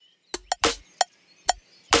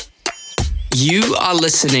You are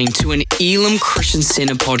listening to an Elam Christian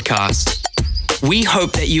Center podcast. We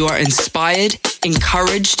hope that you are inspired,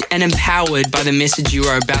 encouraged, and empowered by the message you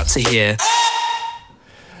are about to hear.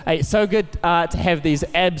 Hey, it's so good to have these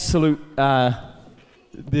absolute...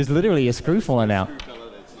 there's literally a screw falling out.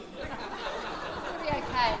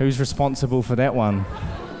 Who's responsible for that one?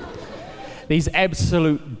 These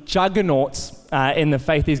absolute juggernauts in the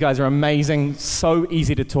faith. These guys are amazing, so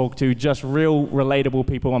easy to talk to, just real relatable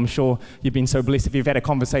people. I'm sure you've been so blessed if you've had a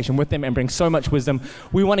conversation with them and bring so much wisdom.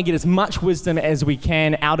 We want to get as much wisdom as we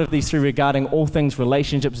can out of these three regarding all things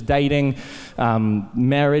relationships, dating,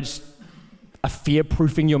 marriage,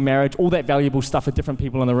 fear-proofing your marriage, all that valuable stuff with different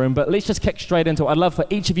people in the room. But let's just kick straight into it. I'd love for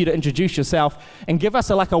each of you to introduce yourself and give us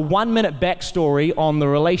a 1-minute backstory on the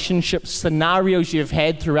relationship scenarios you've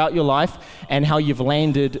had throughout your life and how you've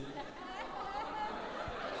landed.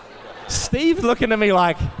 Steve's looking at me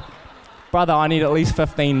like, brother, I need at least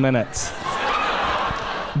 15 minutes.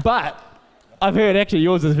 But I've heard actually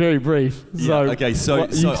yours is very brief. So, yeah, okay, you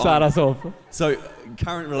start us off. So,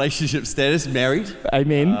 current relationship status, married.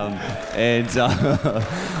 Amen.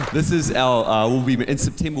 This is our, in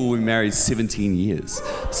September we'll be married 17 years.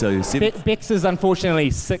 So Bex is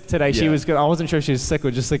unfortunately sick today. Yeah. I wasn't sure if she was sick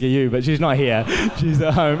or just sick of you, but she's not here. She's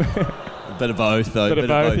at home. A bit of both, though. Bit of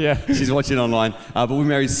both, yeah. She's watching online. But we're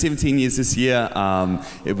married 17 years this year.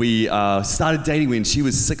 We started dating when she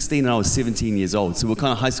was 16 and I was 17 years old. So we're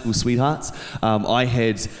kind of high school sweethearts. I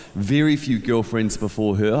had very few girlfriends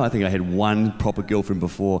before her. I think I had one proper girlfriend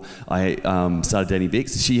before I started dating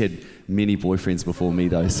Bex. She had many boyfriends before me,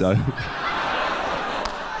 though, so...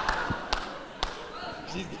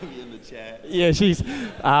 She's going to be in the chat. Yeah, she's...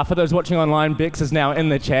 for those watching online, Bex is now in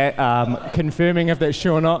the chat, confirming if that's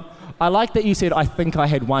true or not. I like that you said, I think I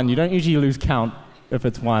had one. You don't usually lose count if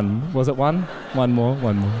it's one. Was it one? One more.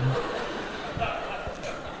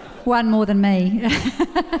 One more than me.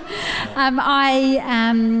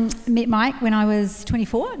 I met Mike when I was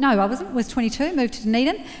 24. No, I wasn't. I was 22, moved to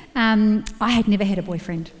Dunedin. I had never had a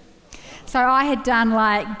boyfriend. So I had done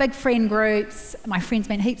big friend groups. My friends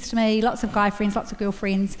meant heaps to me, lots of guy friends, lots of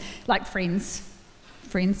girlfriends, friends.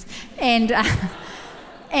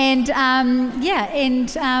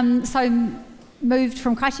 So moved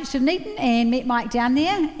from Christchurch to Dunedin and met Mike down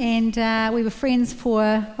there, and we were friends for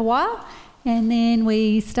a while, and then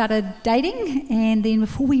we started dating, and then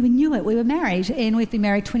before we knew it, we were married, and we've been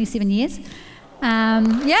married 27 years. So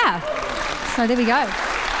there we go.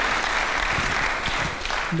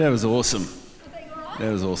 That was awesome. That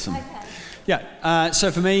was awesome. Okay. Yeah,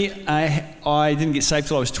 so for me, I didn't get saved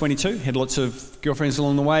till I was 22, had lots of girlfriends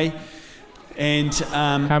along the way. And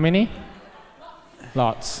how many?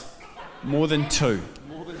 Lots. More than two.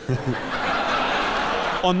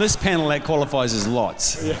 On this panel, that qualifies as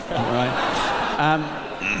lots. Yeah. Right?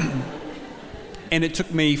 And it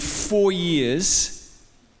took me 4 years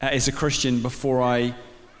as a Christian before I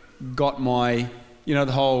got my, the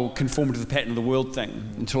whole conform to the pattern of the world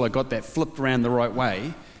thing, until I got that flipped around the right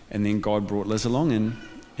way, and then God brought Liz along,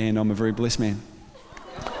 and I'm a very blessed man.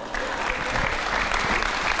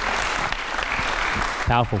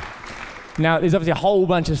 Powerful. Now, there's obviously a whole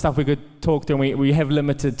bunch of stuff we could talk to, and we have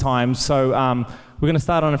limited time, so we're going to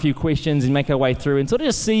start on a few questions and make our way through and sort of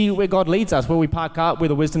just see where God leads us, where we park up, where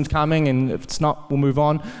the wisdom's coming, and if it's not, we'll move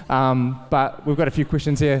on. But we've got a few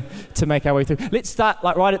questions here to make our way through. Let's start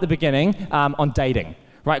right at the beginning on dating.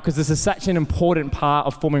 Right, because this is such an important part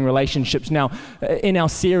of forming relationships. Now, in our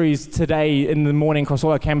series today, in the morning, across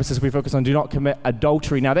all our campuses, we focus on do not commit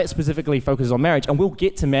adultery. Now, that specifically focuses on marriage, and we'll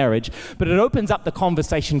get to marriage, but it opens up the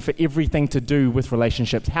conversation for everything to do with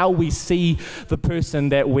relationships, how we see the person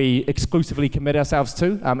that we exclusively commit ourselves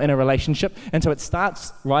to in a relationship. And so it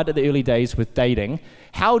starts right at the early days with dating.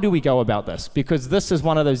 How do we go about this? Because this is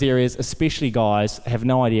one of those areas, especially guys, have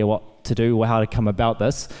no idea what to do or how to come about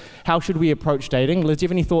this. How should we approach dating? Liz, do you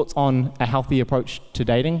have any thoughts on a healthy approach to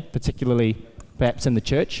dating, particularly perhaps in the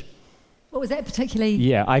church? What was that particularly?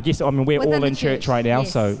 Yeah, we're all in church right now,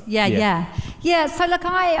 yes. so... Yeah, so look,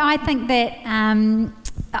 I think that,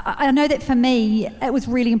 I know that for me, it was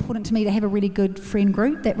really important to me to have a really good friend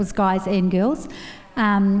group that was guys and girls.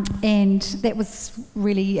 And that was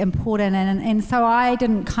really important, and so I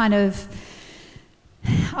didn't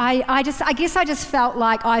I just felt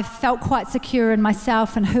like I felt quite secure in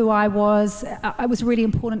myself and who I was. It was really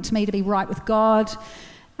important to me to be right with God.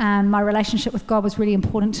 My relationship with God was really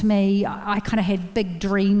important to me. I kind of had big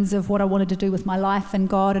dreams of what I wanted to do with my life and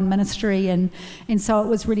God and ministry, and so it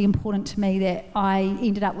was really important to me that I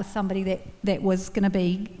ended up with somebody that was going to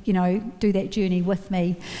be, do that journey with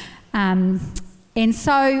me. And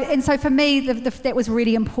so for me, that was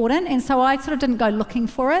really important. And so I sort of didn't go looking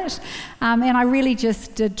for it. And I really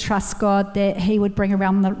just did trust God that he would bring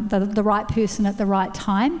around the right person at the right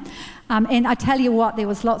time. And I tell you what, there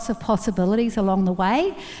was lots of possibilities along the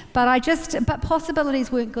way, but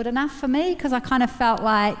possibilities weren't good enough for me, because I kind of felt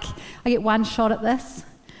like I get one shot at this.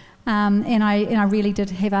 And I really did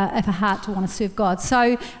have a heart to want to serve God.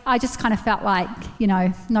 So I just kind of felt like,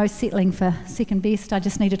 no settling for second best. I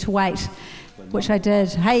just needed to wait, which I did.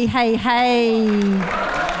 Hey.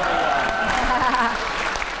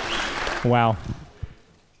 Wow.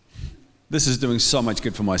 This is doing so much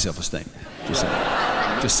good for my self-esteem.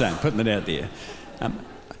 Just saying, putting it out there.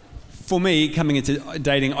 For me, coming into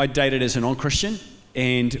dating, I dated as a non-Christian,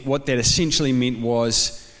 and what that essentially meant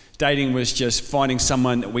was dating was just finding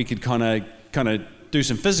someone that we could kind of do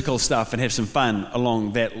some physical stuff and have some fun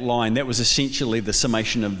along that line. That was essentially the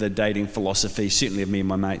summation of the dating philosophy, certainly of me and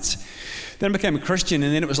my mates. Then I became a Christian,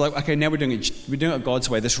 and then it was like, okay, now we're doing it God's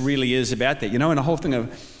way. This really is about that, and the whole thing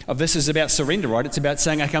of this is about surrender, right? It's about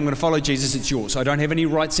saying, okay, I'm going to follow Jesus, it's yours. I don't have any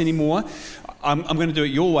rights anymore. I'm going to do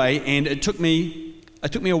it your way. And it took me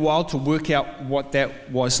a while to work out what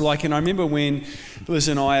that was like. And I remember when Liz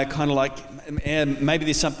and I are kind of like, maybe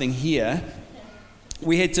there's something here.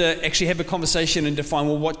 We had to actually have a conversation and define,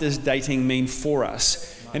 well, what does dating mean for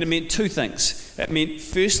us? And it meant two things. It meant,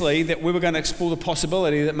 firstly, that we were going to explore the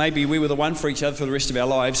possibility that maybe we were the one for each other for the rest of our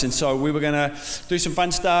lives. And so we were going to do some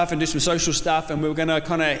fun stuff and do some social stuff, and we were going to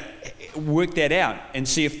kind of work that out and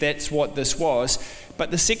see if that's what this was. But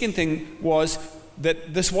the second thing was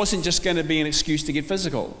that this wasn't just going to be an excuse to get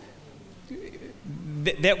physical.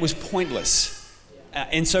 That was pointless.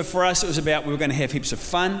 And so for us, it was about we were going to have heaps of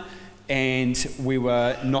fun, and we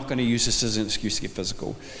were not going to use this as an excuse to get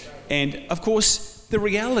physical. And of course, the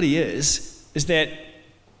reality is that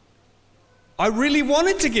I really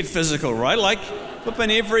wanted to get physical, right? Like,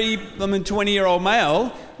 flipping every 20-year-old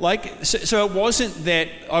male. So it wasn't that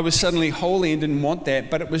I was suddenly holy and didn't want that,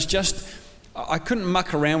 but it was just, I couldn't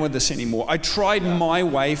muck around with this anymore. I tried my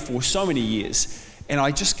way for so many years, and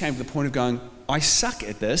I just came to the point of going, I suck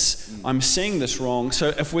at this. I'm seeing this wrong. So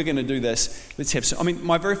if we're going to do this, let's have some.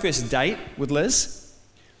 My very first date with Liz,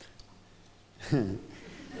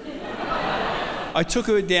 I took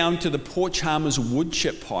her down to the Port Chalmers wood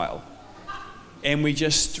chip pile, and we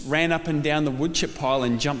just ran up and down the wood chip pile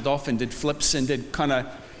and jumped off and did flips and did kind of,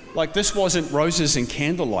 like, this wasn't roses and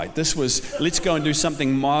candlelight. This was, let's go and do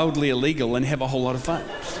something mildly illegal and have a whole lot of fun.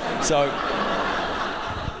 So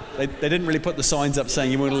they didn't really put the signs up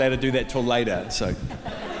saying you weren't allowed to do that till later. So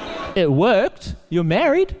it worked. You're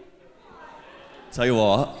married. Tell you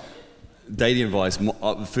what, dating advice.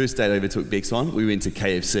 The first date I ever took Bex on, we went to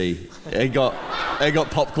KFC. It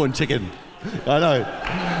got popcorn chicken. I know.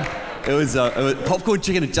 It was popcorn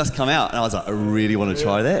chicken had just come out, and I was like, I really want to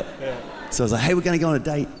try that. Yeah. So I was like, hey, we're going to go on a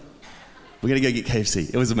date. We're going to go get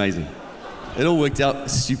KFC. It was amazing. It all worked out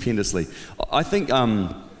stupendously. I think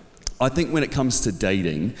when it comes to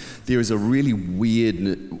dating, there is a really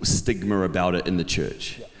weird stigma about it in the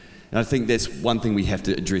church. And I think that's one thing we have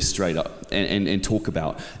to address straight up and talk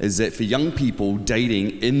about, is that for young people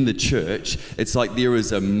dating in the church, it's like there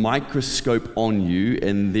is a microscope on you,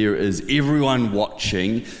 and there is everyone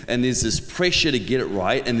watching, and there's this pressure to get it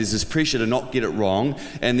right, and there's this pressure to not get it wrong,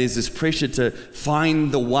 and there's this pressure to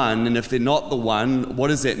find the one, and if they're not the one, what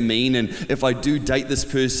does that mean? And if I do date this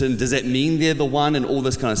person, does that mean they're the one? And all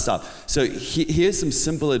this kind of stuff. So here's some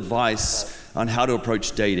simple advice on how to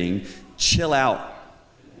approach dating. Chill out.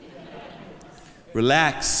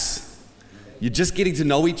 Relax. You're just getting to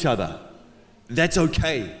know each other. That's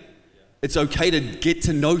okay. It's okay to get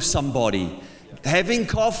to know somebody. Having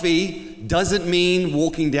coffee doesn't mean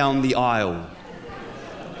walking down the aisle.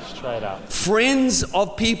 Straight up. Friends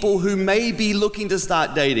of people who may be looking to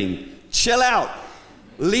start dating, chill out.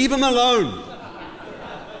 Leave them alone.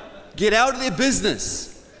 Get out of their business.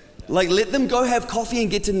 Let them go have coffee and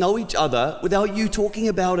get to know each other without you talking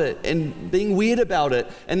about it and being weird about it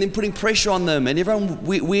and then putting pressure on them and everyone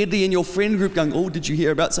weirdly in your friend group going, oh, did you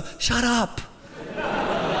hear about so? Shut up.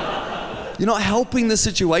 You're not helping the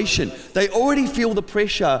situation. They already feel the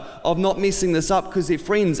pressure of not messing this up because they're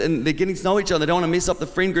friends and they're getting to know each other. They don't want to mess up the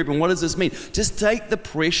friend group, and what does this mean? Just take the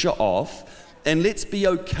pressure off. And let's be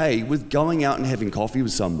okay with going out and having coffee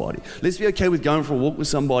with somebody. Let's be okay with going for a walk with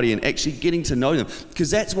somebody and actually getting to know them,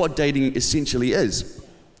 because that's what dating essentially is.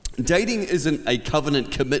 Dating isn't a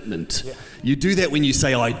covenant commitment. Yeah. You do that when you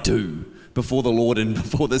say, I do, before the Lord and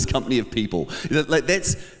before this company of people.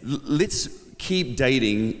 Let's keep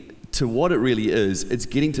dating to what it really is. It's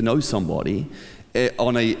getting to know somebody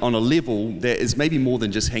on a level that is maybe more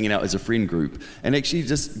than just hanging out as a friend group, and actually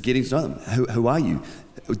just getting to know them. Who are you?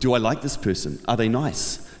 Do I like this person? Are they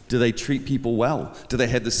nice? Do they treat people well? Do they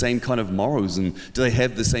have the same kind of morals, and do they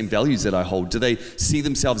have the same values that I hold? Do they see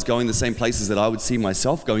themselves going the same places that I would see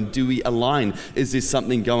myself going? Do we align? Is there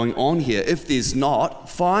something going on here? If there's not,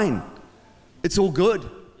 fine. It's all good.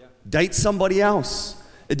 Date somebody else.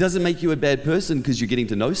 It doesn't make you a bad person because you're getting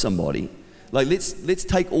to know somebody. Like, let's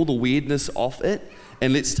take all the weirdness off it,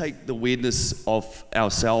 and let's take the weirdness off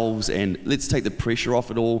ourselves, and let's take the pressure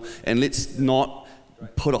off it all, and let's not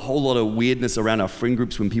put a whole lot of weirdness around our friend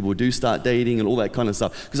groups when people do start dating and all that kind of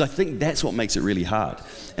stuff, because I think that's what makes it really hard.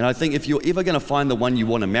 And I think if you're ever going to find the one you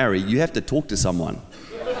want to marry, you have to talk to someone.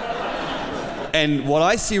 And what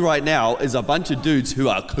I see right now is a bunch of dudes who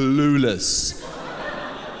are clueless.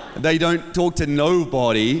 They don't talk to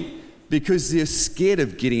nobody because they're scared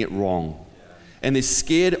of getting it wrong. And they're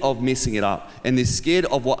scared of messing it up. And they're scared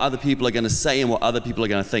of what other people are going to say and what other people are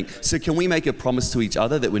going to think. So can we make a promise to each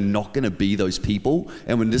other that we're not going to be those people,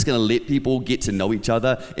 and we're just going to let people get to know each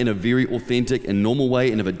other in a very authentic and normal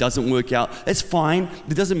way, and if it doesn't work out, that's fine.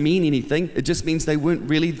 It doesn't mean anything. It just means they weren't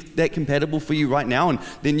really that compatible for you right now, and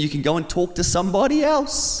then you can go and talk to somebody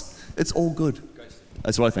else. It's all good.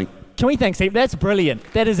 That's what I think. Can we thank Steve? That's brilliant.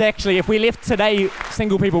 That is actually, if we left today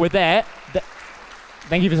single people with that,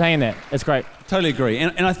 thank you for saying that. That's great. Totally agree.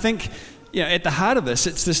 And I think, at the heart of this,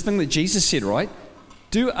 it's this thing that Jesus said, right?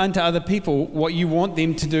 Do unto other people what you want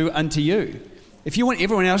them to do unto you. If you want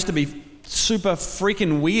everyone else to be super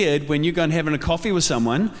freaking weird when you go and having a coffee with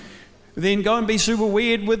someone, then go and be super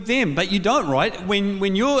weird with them. But you don't, right?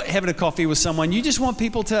 When you're having a coffee with someone, you just want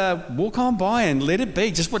people to walk on by and let it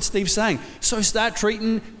be, just what Steve's saying. So start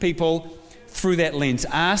treating people through that lens.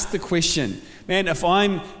 Ask the question, man, if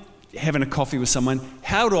I'm having a coffee with someone,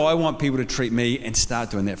 how do I want people to treat me, and start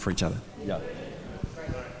doing that for each other. Yeah.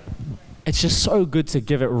 It's just so good to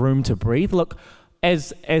give it room to breathe. Look,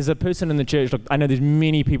 as a person in the church, look, I know there's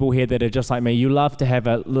many people here that are just like me. You love to have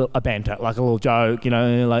a banter, like a little joke,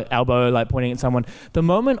 like elbow, like pointing at someone. The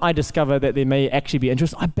moment I discover that there may actually be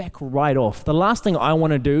interest, I back right off. The last thing I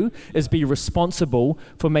want to do is be responsible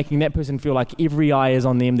for making that person feel like every eye is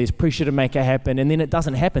on them. There's pressure to make it happen, and then it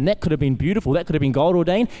doesn't happen. That could have been beautiful. That could have been God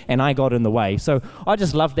ordained, and I got in the way. So I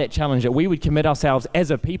just love that challenge that we would commit ourselves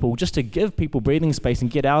as a people just to give people breathing space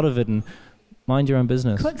and get out of it and mind your own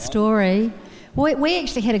business. Quick story. We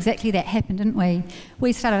actually had exactly that happen, didn't we?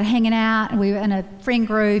 We started hanging out, and we were in a friend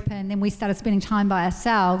group, and then we started spending time by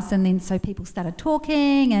ourselves, and then so people started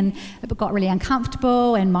talking, and it got really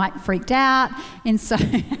uncomfortable, and Mike freaked out, and so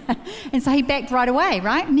he backed right away,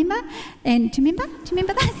 right? Remember? And do you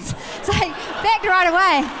remember that? So he backed right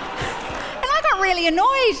away. And I got really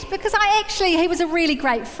annoyed because he was a really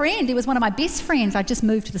great friend. He was one of my best friends. I just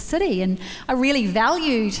moved to the city, and I really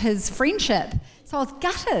valued his friendship. So I was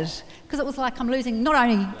gutted because it was like I'm losing, not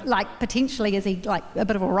only like potentially is he like a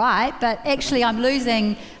bit of a right, but actually I'm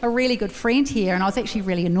losing a really good friend here, and I was actually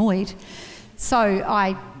really annoyed. So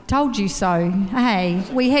I told you so. Hey,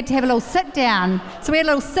 we had to have a little sit down. So we had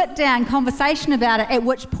a little sit down conversation about it, at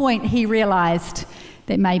which point he realised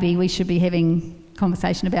that maybe we should be having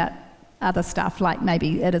conversation about other stuff, like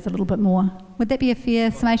maybe it is a little bit more. Would that be a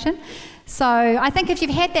fair summation? So I think if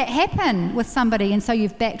you've had that happen with somebody and so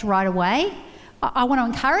you've backed right away, I want to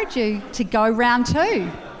encourage you to go round 2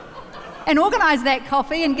 and organise that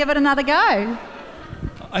coffee and give it another go.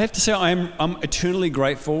 I have to say I'm eternally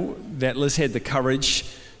grateful that Liz had the courage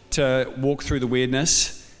to walk through the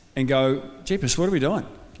weirdness and go, jeepers, what are we doing?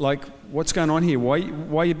 Like, what's going on here?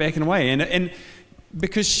 Why are you backing away? And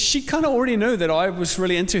because she kind of already knew that I was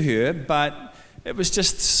really into her, but it was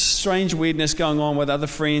just strange weirdness going on with other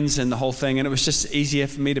friends and the whole thing, and it was just easier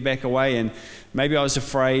for me to back away, and maybe I was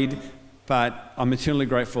afraid. But I'm eternally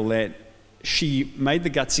grateful that she made the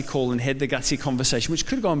gutsy call and had the gutsy conversation, which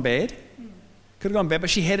could have gone bad. But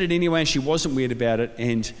she had it anyway, and she wasn't weird about it.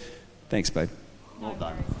 And thanks, babe. Well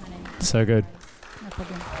done. So good. No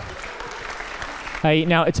problem. Hey,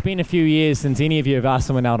 now it's been a few years since any of you have asked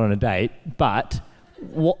someone out on a date, but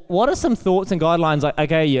what are some thoughts and guidelines? Like,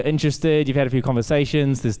 okay, you're interested, you've had a few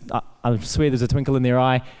conversations, I swear there's a twinkle in their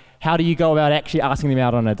eye. How do you go about actually asking them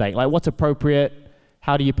out on a date? Like, what's appropriate?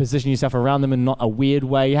 How do you position yourself around them in not a weird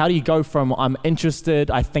way? How do you go from I'm interested,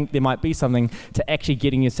 I think there might be something, to actually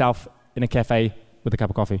getting yourself in a cafe with a cup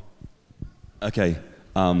of coffee? Okay.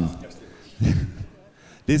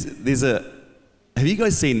 There's a... Have you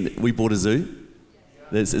guys seen We Bought a Zoo?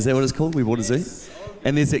 Is that what it's called? We Bought a Zoo?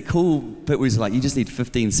 And there's that cool bit where it's like, you just need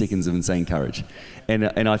 15 seconds of insane courage.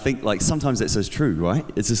 And I think like sometimes that's so true, right?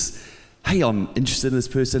 It's just... hey, I'm interested in this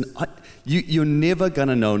person. You're never going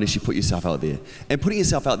to know unless you put yourself out there. And putting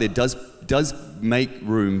yourself out there does make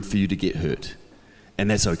room for you to get hurt. And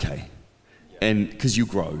that's okay. And because you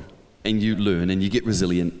grow and you learn and you get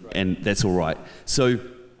resilient, and that's all right. So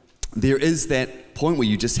there is that point where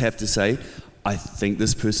you just have to say, I think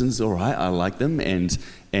this person's all right, I like them, and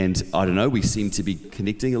I don't know, we seem to be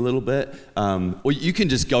connecting a little bit. Or you can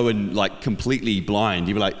just go in like completely blind.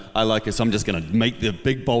 You'd be like, I like her, so I'm just going to make the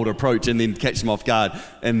big, bold approach and then catch them off guard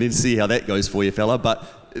and then see how that goes for you, fella. But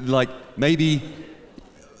like maybe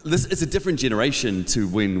it's a different generation to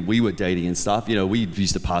when we were dating and stuff. You know, we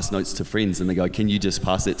used to pass notes to friends and they go, can you just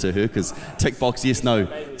pass it to her? Because tick box, yes, no.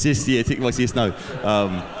 Just, yeah, tick box, yes, no.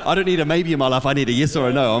 I don't need a maybe in my life. I need a yes or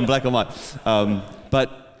a no. I'm black or white.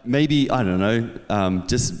 But maybe, I don't know,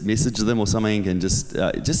 just message them or something and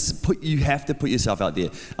you have to put yourself out there.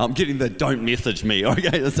 I'm getting the don't message me,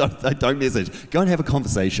 okay? Don't message. Go and have a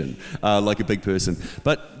conversation like a big person.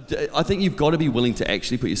 But I think you've got to be willing to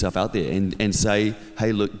actually put yourself out there and say,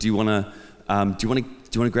 hey, look, do you want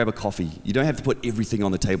to grab a coffee? You don't have to put everything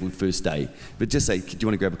on the table first day, but just say, do you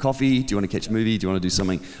want to grab a coffee? Do you want to catch a movie? Do you want to do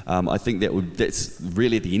something? I think that's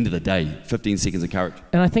really at the end of the day, 15 seconds of courage.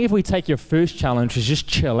 And I think if we take your first challenge to just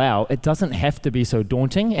chill out, it doesn't have to be so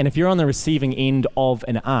daunting. And if you're on the receiving end of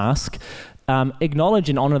an ask, acknowledge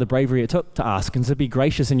and honor the bravery it took to ask, and to be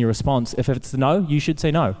gracious in your response. If it's no, you should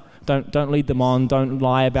say no. Don't lead them on. Don't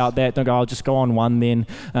lie about that. Don't go, I'll just go on one then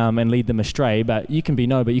and lead them astray. But you can be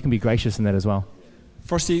no, but you can be gracious in that as well.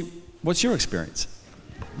 Frosty, what's your experience?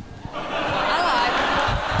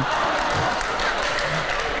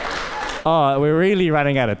 Oh, we're really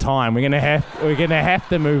running out of time. We're gonna have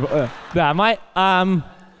to move.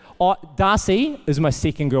 Darcy is my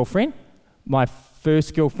second girlfriend. My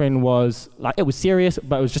first girlfriend was it was serious,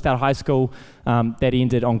 but it was just out of high school. That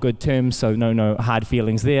ended on good terms, so no hard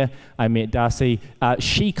feelings there. I met Darcy.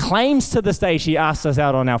 She claims to this day she asked us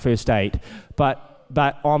out on our first date, but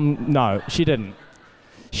no, she didn't.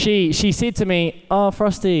 She said to me, oh,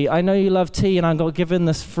 Frosty, I know you love tea, and I got given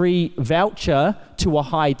this free voucher to a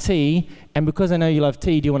high tea, and because I know you love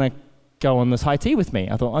tea, do you want to go on this high tea with me?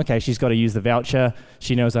 I thought, okay, she's got to use the voucher.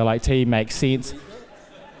 She knows I like tea, makes sense.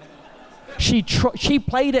 She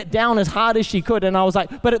played it down as hard as she could, and I was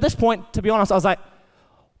like, but at this point, to be honest, I was like,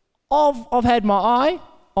 I've had my eye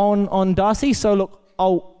on Darcy, so look,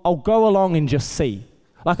 I'll go along and just see.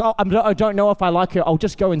 Like, I don't know if I like her. I'll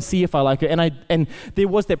just go and see if I like her. And there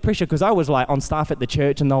was that pressure because I was like on staff at the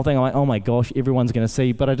church and the whole thing. I'm like, oh my gosh, everyone's going to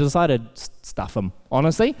see. But I decided stuff them.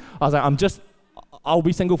 Honestly, I was like, I'll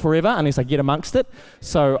be single forever unless I get amongst it.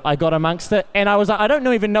 So I got amongst it, and I was like, I don't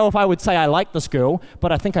even know if I would say I like this girl,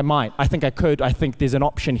 but I think I might. I think I could. I think there's an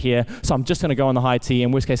option here. So I'm just going to go on the high tea.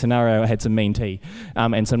 And worst case scenario, I had some mean tea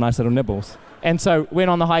and some nice little nibbles. And so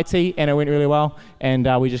went on the high tea, and it went really well. And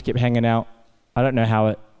we just kept hanging out. I don't know how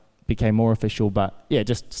it became more official, but yeah, it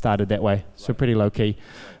just started that way. So pretty low key,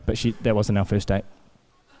 but that wasn't our first date.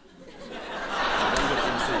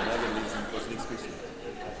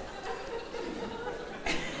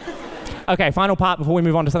 Okay, final part before we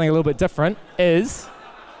move on to something a little bit different is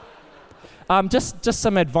just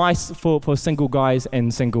some advice for single guys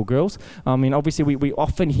and single girls. I mean, obviously we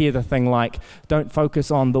often hear the thing like, don't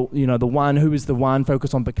focus on the one who is the one,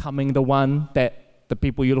 focus on becoming the one that the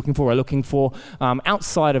people you're looking for are looking for.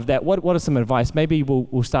 Outside of that, what are some advice? Maybe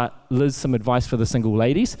we'll start, Liz, some advice for the single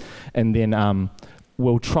ladies, and then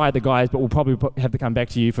we'll try the guys, but we'll probably have to come back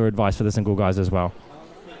to you for advice for the single guys as well.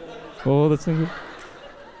 All the single.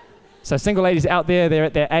 So single ladies out there, they're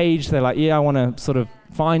at their age, they're like, yeah, I want to sort of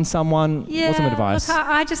find someone. Yeah, what's some advice? Look,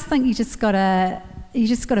 I just think you just gotta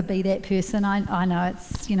be that person. I know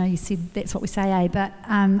it's, you said that's what we say, but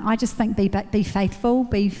I just think be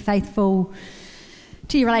faithful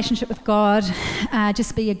to your relationship with God.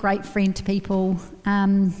 Just be a great friend to people.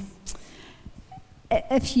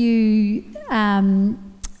 If you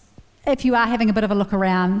are having a bit of a look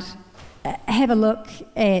around, have a look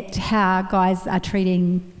at how guys are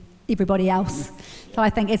treating everybody else. So I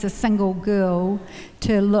think as a single girl,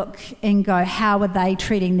 to look and go, how are they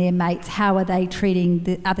treating their mates? How are they treating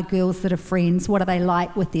the other girls that are friends? What are they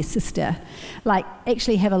like with their sister? Like,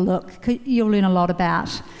 actually have a look. You'll learn a lot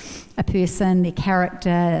about a person, their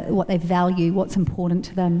character, what they value, what's important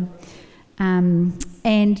to them. And,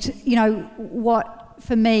 what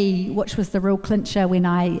for me, which was the real clincher when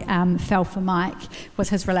I fell for Mike, was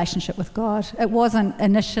his relationship with God. It wasn't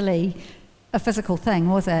initially a physical thing,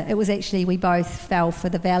 was it? It was actually, we both fell for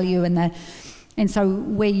the value and And so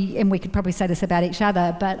we could probably say this about each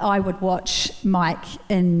other, but I would watch Mike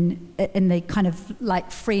in the kind of like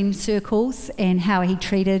friend circles and how he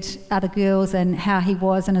treated other girls and how he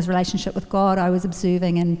was in his relationship with God. I was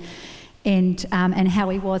observing and how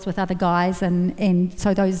he was with other guys, and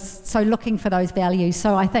so looking for those values.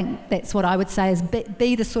 So I think that's what I would say is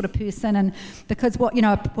be the sort of person, and because what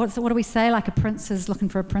do we say? Like a prince is looking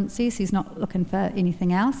for a princess, he's not looking for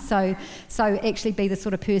anything else. So actually be the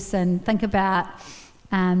sort of person. Think about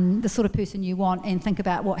the sort of person you want, and think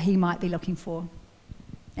about what he might be looking for,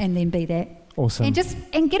 and then be that. Awesome.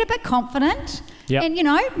 And get a bit confident, Yep.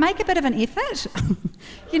 and make a bit of an effort.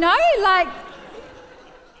 like.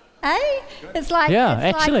 It's like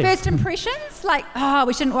first impressions. Like,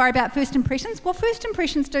 we shouldn't worry about first impressions. Well, first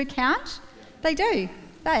impressions do count. They do.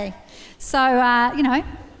 So,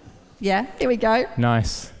 there we go.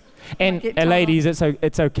 Nice. And ladies,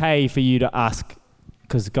 it's okay for you to ask,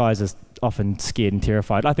 because guys are often scared and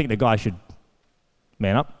terrified. I think the guy should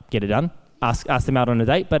man up, get it done. Ask them out on a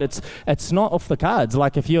date, but it's not off the cards.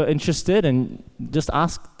 Like, if you're interested, and just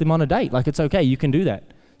ask them on a date. Like, it's okay. You can do that.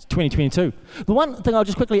 2022. The one thing I'll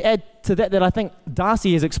just quickly add to that I think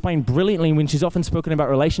Darcy has explained brilliantly when she's often spoken about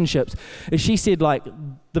relationships is she said, like,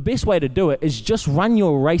 the best way to do it is just run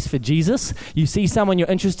your race for Jesus. You see someone you're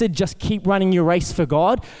interested, just keep running your race for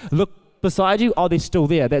God. Look beside you, they're still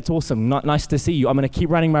there. That's awesome. Nice to see you. I'm going to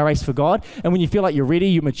keep running my race for God. And when you feel like you're ready,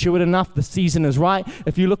 you're matured enough, the season is right,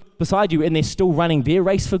 if you look beside you and they're still running their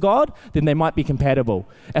race for God, then they might be compatible.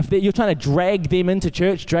 If you're trying to drag them into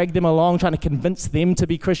church, drag them along, trying to convince them to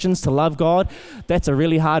be Christians, to love God, that's a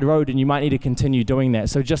really hard road, and you might need to continue doing that.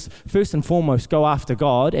 So just first and foremost, go after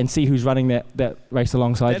God and see who's running that race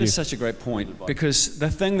alongside you. That is such a great point, because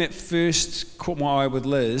the thing that first caught my eye with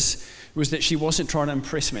Liz was that she wasn't trying to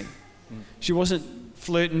impress me. She wasn't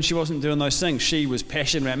flirting, she wasn't doing those things. She was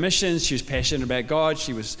passionate about missions, she was passionate about God,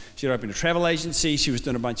 she'd opened a travel agency, she was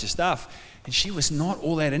doing a bunch of stuff, and she was not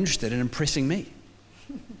all that interested in impressing me.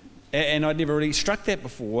 And I'd never really struck that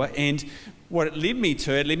before, and what it led me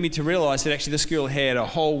to realise that actually this girl had a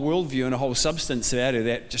whole worldview and a whole substance about her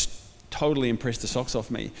that just totally impressed the socks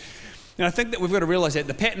off me. And I think that we've got to realise that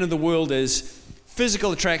the pattern of the world is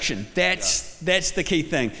physical attraction. That's the key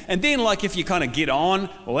thing. And then, like, if you kind of get on,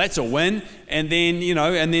 well, that's a win. And then,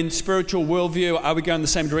 and then spiritual worldview, are we going the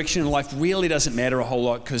same direction in life? Really doesn't matter a whole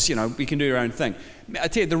lot, because, we can do our own thing. I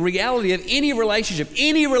tell you, the reality of any relationship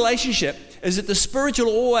is that the spiritual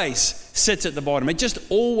always sits at the bottom. It just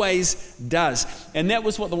always does. And that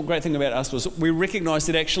was what the great thing about us was. We recognized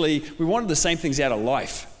that actually we wanted the same things out of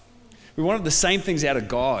life. We wanted the same things out of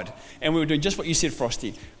God. And we were doing just what you said,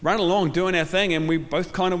 Frosty. Run along, doing our thing, and we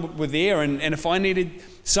both kind of were there. And if I needed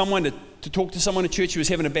someone to talk to someone at church who was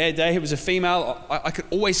having a bad day, who was a female, I could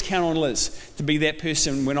always count on Liz to be that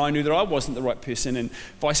person when I knew that I wasn't the right person, and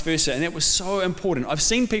vice versa. And that was so important. I've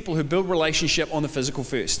seen people who build relationship on the physical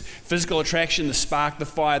first. Physical attraction, the spark, the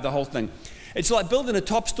fire, the whole thing. It's like building a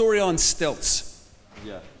top story on stilts.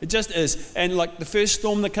 Yeah. It just is. And like the first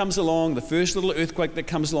storm that comes along, the first little earthquake that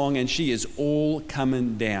comes along, and she is all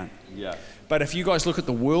coming down. Yeah. But if you guys look at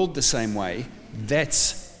the world the same way,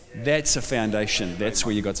 that's a foundation. That's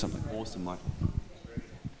where you got something. Awesome, Michael.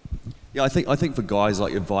 Yeah, I think for guys,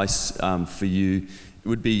 like, advice for you, it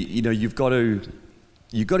would be, you've got to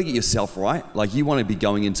get yourself right. Like, you want to be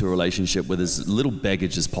going into a relationship with as little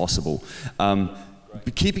baggage as possible.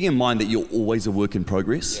 But keeping in mind that you're always a work in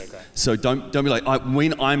progress. Yeah, okay. So don't be like,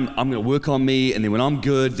 when I'm going to work on me, and then when I'm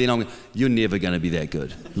good, then you're never going to be that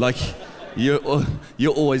good. Like, you're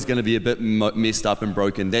always going to be a bit messed up and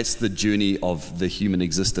broken. That's the journey of the human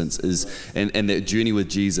existence, and that journey with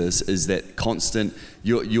Jesus is that constant,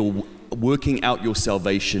 you're working out your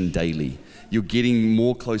salvation daily. You're getting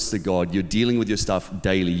more close to God. You're dealing with your stuff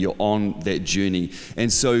daily. You're on that journey.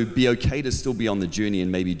 And so be okay to still be on the journey, and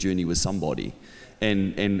maybe journey with somebody.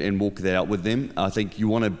 And walk that out with them. I think you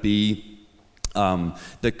want to be again,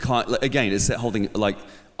 it's that whole thing, like,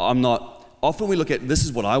 often we look at, this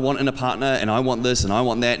is what I want in a partner, and I want this, and I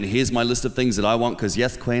want that, and here's my list of things that I want, because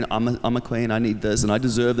yes, queen, I'm a queen, I need this, and I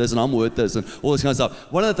deserve this, and I'm worth this, and all this kind of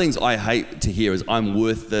stuff. One of the things I hate to hear is, I'm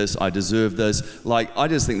worth this, I deserve this. Like, I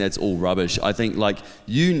just think that's all rubbish. I think, like,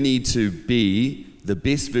 you need to be the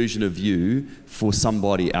best version of you for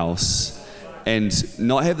somebody else. And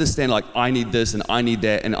not have this stand like, I need this, and I need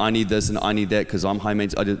that, and I need this, and I need that, because I'm high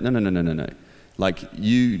maintenance. No. Like,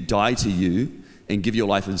 you die to you and give your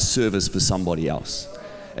life in service for somebody else.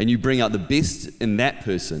 And you bring out the best in that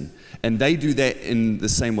person, and they do that in the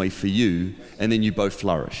same way for you, and then you both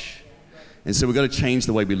flourish. And so we've got to change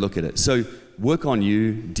the way we look at it. So work on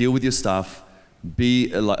you, deal with your stuff,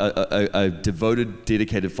 Be a devoted,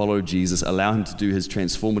 dedicated follower of Jesus. Allow him to do his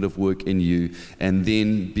transformative work in you, and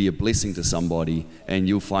then be a blessing to somebody, and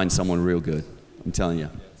you'll find someone real good. I'm telling you.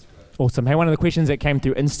 Awesome. Hey, one of the questions that came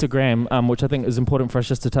through Instagram, which I think is important for us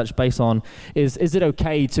just to touch base on, is it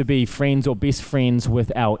okay to be friends or best friends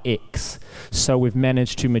with our ex? So we've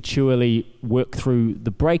managed to maturely work through the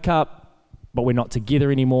breakup, but we're not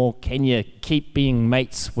together anymore. Can you keep being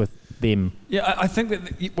mates with them? Yeah, I think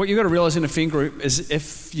that what you've got to realize in a friend group is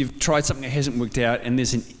if you've tried something that hasn't worked out and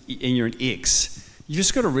you're an ex, you've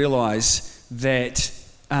just got to realize that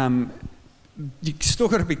you've still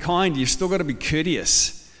got to be kind, you've still got to be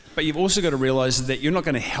courteous, but you've also got to realize that you're not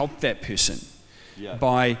going to help that person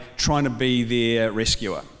by trying to be their rescuer.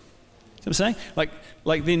 You know what I'm saying?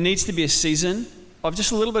 Like there needs to be a season of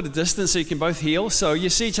just a little bit of distance so you can both heal. So you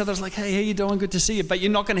see each other, it's like, hey, how you doing? Good to see you. But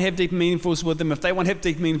you're not going to have deep meaningfuls with them. If they won't have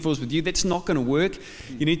deep meaningfuls with you, that's not going to work.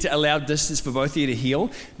 You need to allow distance for both of you to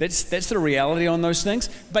heal. That's the reality on those things.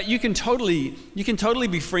 But you can totally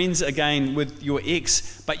be friends again with your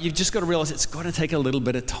ex, but you've just got to realize it's got to take a little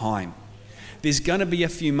bit of time. There's going to be a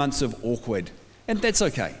few months of awkward, and that's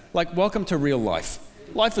okay. Like, welcome to real life.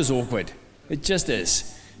 Life is awkward. It just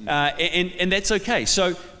is. And that's okay.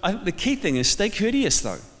 So I think the key thing is stay courteous,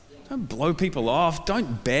 though. Don't blow people off.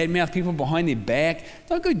 Don't badmouth people behind their back.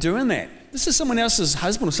 Don't go doing that. This is someone else's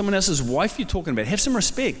husband or someone else's wife you're talking about. Have some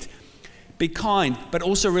respect. Be kind, but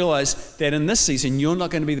also realize that in this season, you're not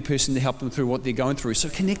going to be the person to help them through what they're going through. So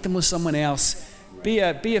connect them with someone else. Be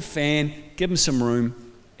a fan. Give them some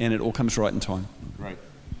room, and it all comes right in time. Great.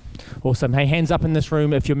 Awesome. Hey, hands up in this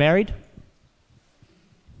room if you're married.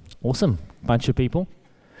 Awesome. Bunch of people.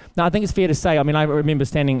 Now, I think it's fair to say, I mean, I remember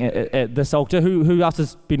standing at this altar. Who else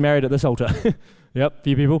has been married at this altar? Yep,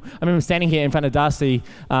 few people. I remember standing here in front of Darcy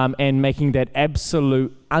and making that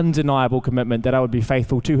absolute, undeniable commitment that I would be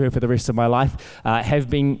faithful to her for the rest of my life, have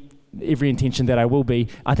been every intention that I will be.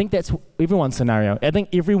 I think that's everyone's scenario. I think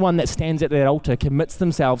everyone that stands at that altar commits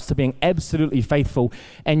themselves to being absolutely faithful,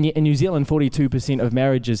 and yet in New Zealand 42% of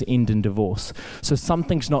marriages end in divorce. So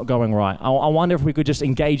something's not going right. I wonder if we could just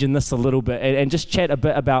engage in this a little bit and just chat a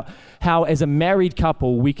bit about how as a married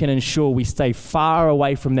couple we can ensure we stay far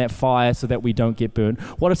away from that fire so that we don't get burnt.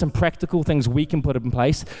 What are some practical things we can put in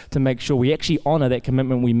place to make sure we actually honour that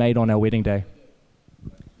commitment we made on our wedding day?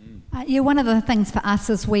 One of the things for us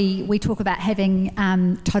is we talk about having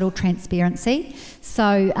total transparency.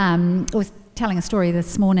 So I was telling a story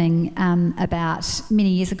this morning about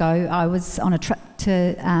many years ago. I was on a trip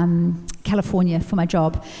to California for my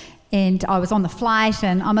job, and I was on the flight,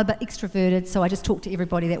 and I'm a bit extroverted, so I just talk to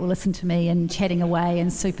everybody that will listen to me and chatting away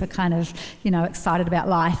and super kind of, excited about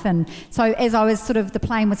life. And so as I was the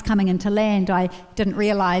plane was coming into land, I didn't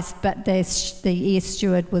realise, but the air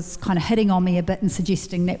steward was kind of hitting on me a bit and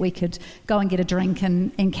suggesting that we could go and get a drink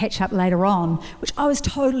and catch up later on, which I was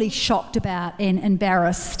totally shocked about and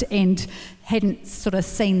embarrassed and hadn't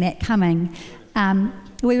seen that coming.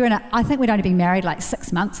 We were I think we'd only been married like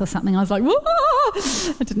 6 months or something. I was like, whoa!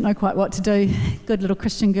 I didn't know quite what to do. Good little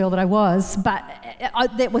Christian girl that I was. But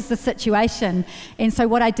that was the situation. And so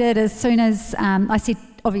what I did, as soon as I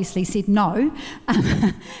obviously said no,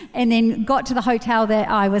 and then got to the hotel that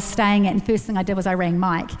I was staying at, and first thing I did was I rang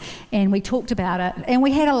Mike, and we talked about it, and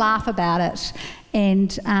we had a laugh about it.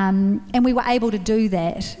 And we were able to do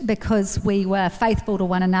that because we were faithful to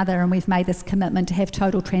one another, and we've made this commitment to have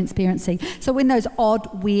total transparency. So when those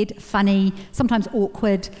odd, weird, funny, sometimes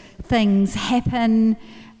awkward things happen,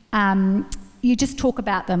 you just talk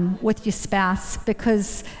about them with your spouse,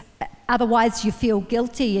 because otherwise you feel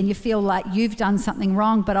guilty and you feel like you've done something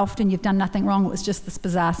wrong, but often you've done nothing wrong. It was just this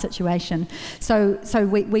bizarre situation. So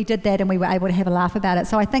we did that, and we were able to have a laugh about it.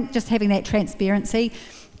 So I think just having that transparency,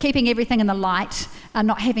 keeping everything in the light,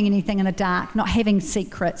 not having anything in the dark, not having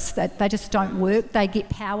secrets, that they just don't work. They get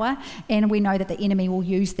power, and we know that the enemy will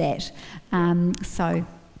use that. I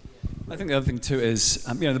think the other thing too is,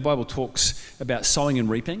 the Bible talks about sowing and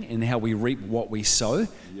reaping, and how we reap what we sow.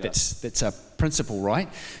 Yeah. That's a principle, right?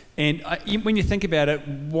 And when you think about it,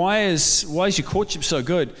 why is your courtship so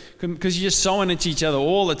good? Because you're just sowing into each other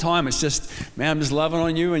all the time. It's just, man, I'm just loving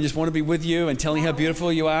on you and just want to be with you and telling you how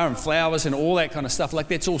beautiful you are, and flowers and all that kind of stuff. Like,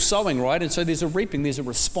 that's all sowing, right? And so there's a reaping, there's a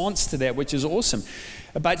response to that, which is awesome.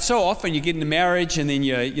 But so often you get into marriage, and then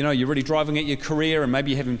you're really driving at your career, and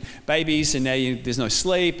maybe you're having babies, and now there's no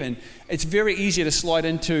sleep, and it's very easy to slide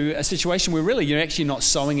into a situation where really you're actually not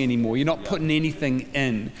sowing anymore. You're not putting anything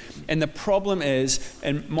in. And the problem is,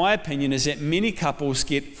 in my opinion, is that many couples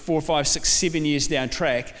get 4, 5, 6, 7 years down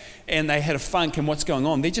track, and they had a funk in what's going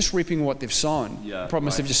on. They're just reaping what they've sown. The problem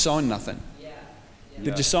is they've just sown nothing.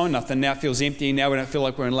 They've just sown nothing. Now it feels empty. Now we don't feel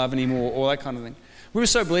like we're in love anymore, all that kind of thing. We were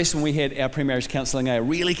so blessed when we had our pre-marriage counselling. A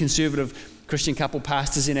really conservative Christian couple,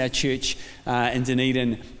 pastors in our church in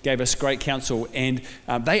Dunedin, gave us great counsel, and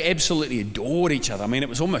they absolutely adored each other. I mean, it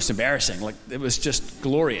was almost embarrassing. Like, it was just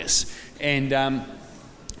glorious. And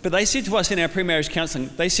but they said to us in our pre-marriage counselling,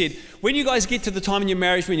 they said, when you guys get to the time in your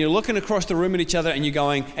marriage when you're looking across the room at each other and you're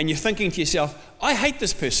going, and you're thinking to yourself, I hate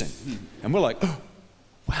this person. And we're like, oh,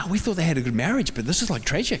 wow, we thought they had a good marriage, but this is like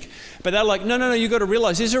tragic. But they're like, no, you've got to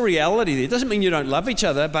realize there's a reality there. It doesn't mean you don't love each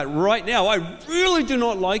other, but right now, I really do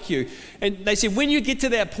not like you. And they said, when you get to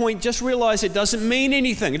that point, just realize it doesn't mean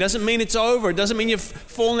anything. It doesn't mean it's over. It doesn't mean you've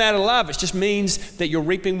fallen out of love. It just means that you're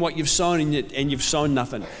reaping what you've sown, and you've sown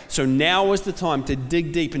nothing. So now is the time to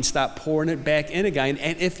dig deep and start pouring it back in again.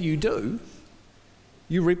 And if you do,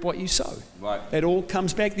 you reap what you sow. Right. It all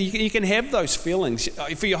comes back. You can have those feelings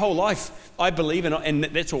for your whole life. I believe in it, and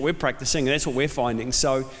that's what we're practicing, and that's what we're finding.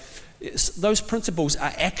 So those principles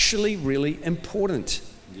are actually really important.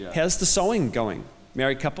 Yeah. How's the sowing going?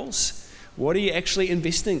 Married couples, what are you actually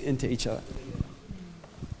investing into each other?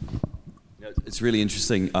 It's really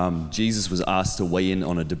interesting. Jesus was asked to weigh in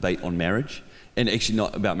on a debate on marriage, and actually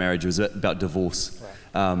not about marriage, it was about divorce.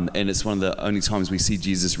 Right. And it's one of the only times we see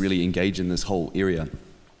Jesus really engage in this whole area.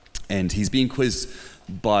 And he's being quizzed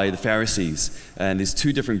by the Pharisees, and there's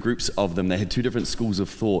two different groups of them. They had two different schools of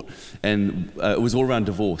thought, and it was all around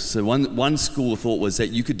divorce. So one school of thought was that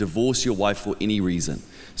you could divorce your wife for any reason.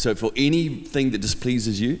 So for anything that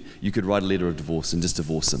displeases you, you could write a letter of divorce and just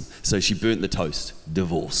divorce them. So she burnt the toast,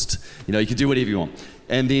 divorced. You could do whatever you want.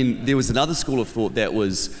 And then there was another school of thought that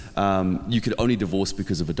was you could only divorce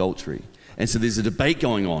because of adultery. And so there's a debate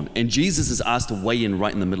going on, and Jesus is asked to weigh in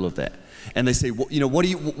right in the middle of that. And they say, what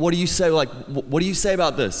do you say? Like, what do you say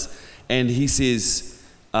about this? And he says,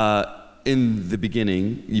 in the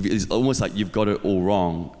beginning, it's almost like you've got it all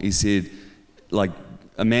wrong. He said, like,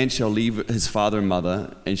 a man shall leave his father and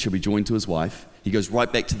mother and shall be joined to his wife. He goes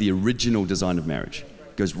right back to the original design of marriage.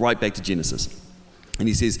 Goes right back to Genesis. And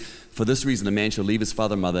he says, for this reason, a man shall leave his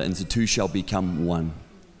father and mother, and the two shall become one.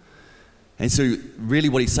 And so really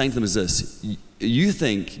what he's saying to them is this: you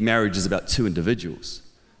think marriage is about two individuals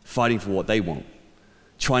fighting for what they want,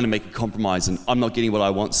 trying to make a compromise, and I'm not getting what I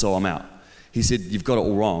want, so I'm out. He said, you've got it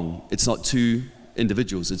all wrong. It's not two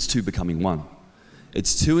individuals, it's two becoming one.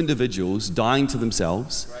 It's two individuals dying to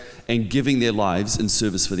themselves and giving their lives in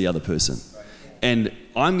service for the other person. And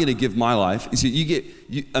I'm going to give my life. You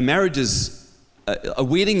see, a marriage is, a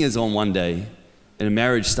wedding is on one day, and a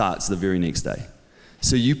marriage starts the very next day.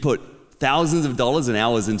 So you put thousands of dollars and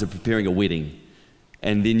hours into preparing a wedding,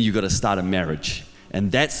 and then you got to start a marriage. And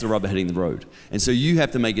that's the rubber hitting the road. And so you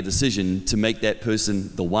have to make a decision to make that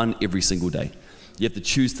person the one every single day. You have to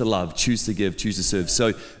choose to love, choose to give, choose to serve.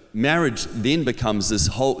 So marriage then becomes the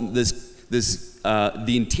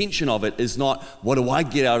intention of it is not, what do I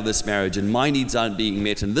get out of this marriage, and my needs aren't being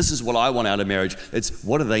met, and this is what I want out of marriage. It's,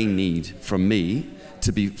 what do they need from me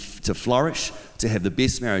to flourish, to have the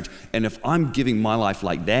best marriage? And if I'm giving my life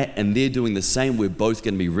like that and they're doing the same, we're both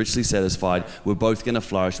going to be richly satisfied. We're both going to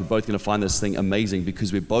flourish. We're both going to find this thing amazing,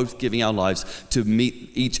 because we're both giving our lives to meet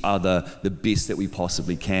each other the best that we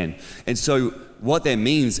possibly can. And so what that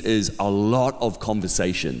means is a lot of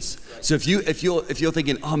conversations. So if you're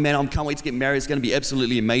thinking, oh man, I can't wait to get married, it's going to be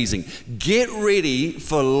absolutely amazing, get ready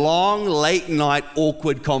for long, late night,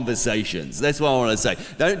 awkward conversations. That's what I want to say.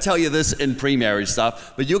 Don't tell you this in pre-marriage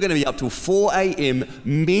stuff, but you're going to be up till 4 a.m.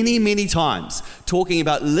 many times talking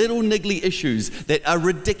about little niggly issues that are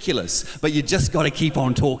ridiculous, but you just got to keep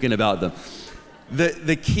on talking about them.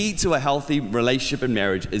 The key to a healthy relationship and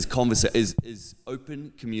marriage is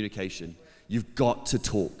open communication. You've got to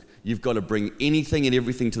talk. You've got to bring anything and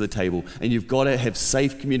everything to the table, and you've got to have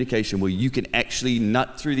safe communication where you can actually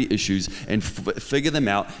nut through the issues and figure them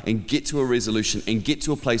out and get to a resolution and get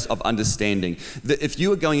to a place of understanding. That if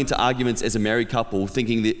you are going into arguments as a married couple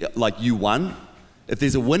thinking that like you won, if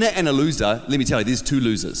there's a winner and a loser, let me tell you, there's two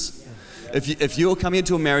losers. If you're coming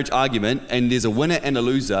into a marriage argument and there's a winner and a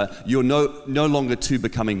loser, you're no longer two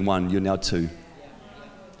becoming one, you're now two.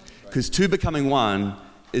 Because two becoming one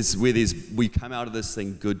is where we come out of this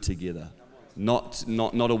thing good together, not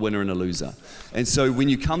a winner and a loser. And so when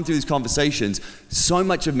you come through these conversations, so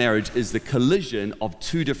much of marriage is the collision of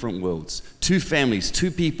two different worlds, two families, two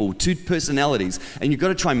people, two personalities, and you've got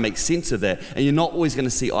to try and make sense of that. And you're not always going to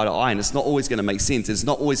see eye to eye, and it's not always going to make sense. It's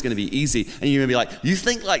not always going to be easy. And you're going to be like, you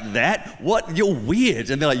think like that? What? You're weird.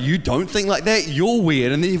 And they're like, you don't think like that? You're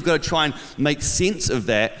weird. And then you've got to try and make sense of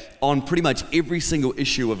that on pretty much every single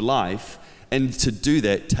issue of life. And to do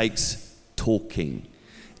that takes talking.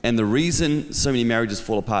 And the reason so many marriages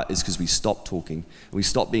fall apart is because we stop talking, we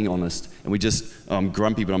stop being honest, and we just, I'm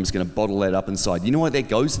grumpy, but I'm just going to bottle that up inside. You know where that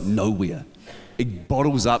goes? Nowhere. It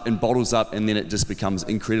bottles up, and then it just becomes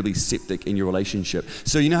incredibly septic in your relationship.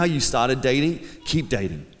 So you know how you started dating? Keep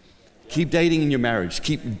dating. Keep dating in your marriage.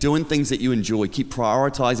 Keep doing things that you enjoy. Keep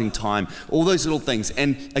prioritizing time. All those little things.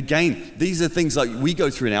 And again, these are things like we go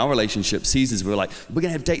through in our relationship seasons. We're like, we're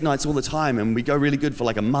going to have date nights all the time, and we go really good for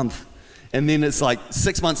like a month. And then it's like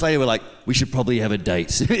 6 months later, we're like, we should probably have a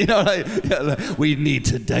date. You know, like, we need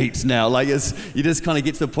to date now. Like, you just kind of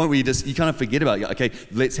get to the point where you kind of forget about it. Okay,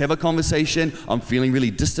 let's have a conversation. I'm feeling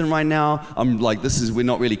really distant right now. I'm like, we're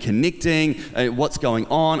not really connecting. What's going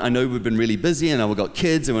on? I know we've been really busy, and we've got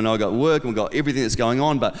kids, and we know I've got work, and we've got everything that's going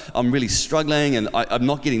on, but I'm really struggling, and I'm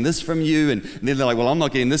not getting this from you. And then they're like, well, I'm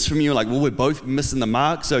not getting this from you. Like, well, we're both missing the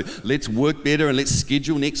mark, so let's work better, and let's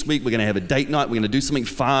schedule next week. We're going to have a date night. We're going to do something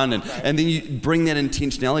fun, and then you bring that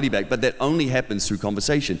intentionality back, but that only happens through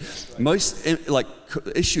conversation. Most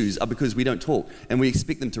issues are because we don't talk, and we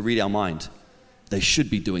expect them to read our mind. They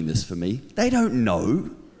should be doing this for me. They don't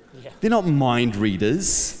know. They're not mind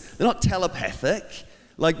readers. They're not telepathic.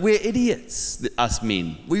 Like, we're idiots, us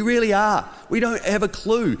men. We really are. We don't have a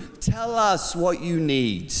clue. Tell us what you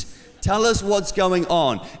need. Tell us what's going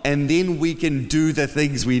on, and then we can do the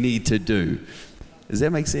things we need to do. Does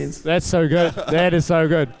that make sense? That's so good. That is so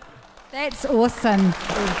good. That's awesome.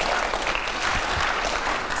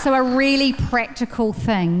 So a really practical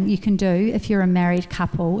thing you can do if you're a married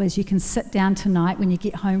couple is you can sit down tonight when you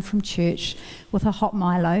get home from church with a hot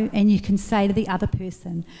Milo, and you can say to the other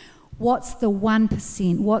person, what's the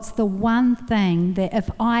 1%? What's the one thing that if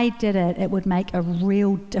I did it, it would make a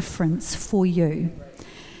real difference for you?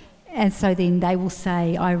 And so then they will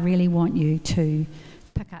say, I really want you to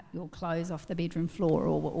pick up your clothes off the bedroom floor,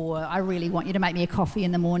 or I really want you to make me a coffee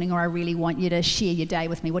in the morning, or I really want you to share your day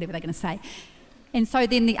with me, whatever they're going to say. And so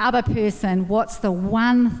then the other person, what's the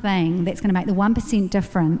one thing that's going to make the 1%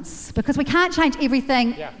 difference? Because we can't change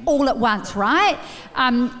everything all at once, right?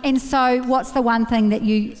 And so what's the one thing that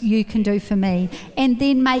you can do for me? And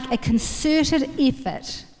then make a concerted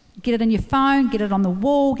effort. Get it in your phone, get it on the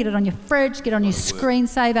wall, get it on your fridge, get it on your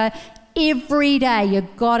screensaver. Every day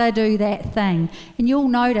you've got to do that thing. And you'll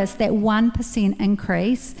notice that 1%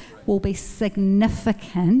 increase will be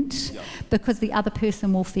significant because the other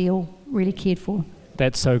person will feel really cared for.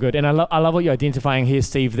 That's so good. And I love what you're identifying here,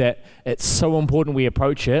 Steve, that it's so important we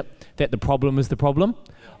approach it, that the problem is the problem.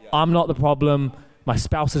 I'm not the problem. My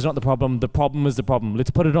spouse is not the problem is the problem.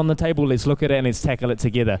 Let's put it on the table, let's look at it, and let's tackle it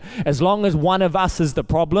together. As long as one of us is the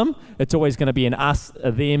problem, it's always going to be an us,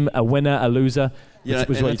 a them, a winner, a loser. Yeah,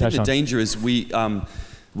 and I think the danger is we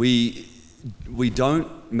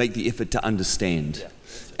don't make the effort to understand.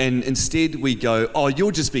 And instead we go, oh,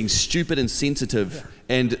 you're just being stupid and sensitive,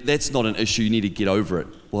 and that's not an issue, you need to get over it.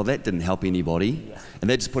 Well, that didn't help anybody. And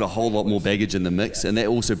that just put a whole lot more baggage in the mix, and that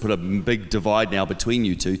also put a big divide now between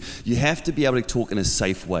you two. You have to be able to talk in a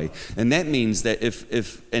safe way. And that means that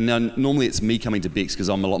and normally it's me coming to Bex because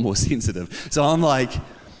I'm a lot more sensitive. So I'm like,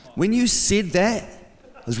 when you said that,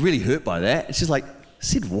 I was really hurt by that. And she's like,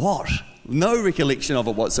 said what? No recollection of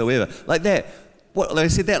it whatsoever. Like that. What I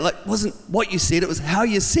said that, like, wasn't what you said, it was how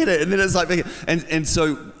you said it. And then it's like, and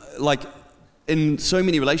so, like, in so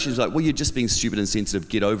many relationships, like, well, you're just being stupid and sensitive,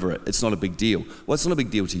 get over it. It's not a big deal. Well, it's not a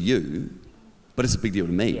big deal to you, but it's a big deal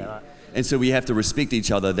to me. Yeah. And so we have to respect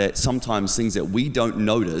each other, that sometimes things that we don't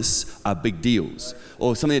notice are big deals.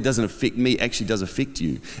 Or something that doesn't affect me actually does affect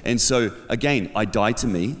you. And so, again, I die to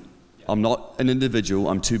me. I'm not an individual,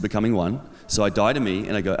 I'm two becoming one. So I die to me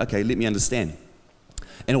and I go, okay, let me understand.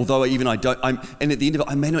 And although and at the end of it,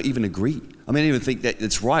 I may not even agree. I may not even think that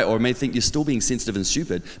it's right, or I may think you're still being sensitive and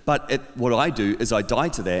stupid. But what I do is I die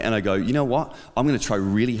to that and I go, you know what? I'm going to try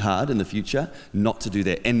really hard in the future not to do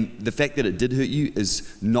that. And the fact that it did hurt you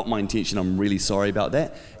is not my intention. I'm really sorry about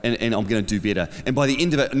that. And I'm going to do better. And by the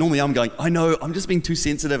end of it, normally I'm going, I know, I'm just being too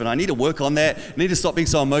sensitive and I need to work on that. I need to stop being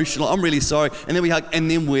so emotional. I'm really sorry. And then we hug,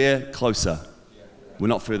 and then we're closer. We're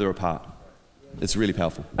not further apart. It's really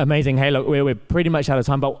powerful. Amazing. Hey, look, we're pretty much out of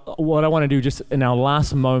time, but what I want to do just in our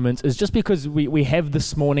last moments is just because we have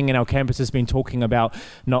this morning in our campus has been talking about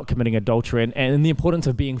not committing adultery and the importance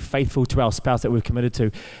of being faithful to our spouse that we've committed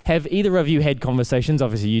to. Have either of you had conversations,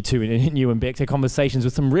 obviously you two and you and Bex, had conversations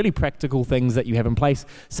with some really practical things that you have in place,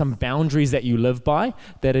 some boundaries that you live by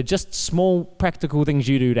that are just small practical things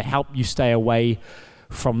you do to help you stay away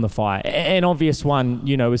from the fire? An obvious one,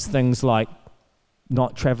 is things like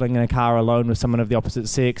not traveling in a car alone with someone of the opposite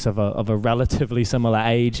sex, of a relatively similar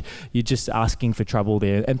age. You're just asking for trouble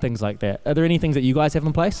there and things like that. Are there any things that you guys have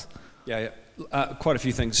in place? Yeah, quite a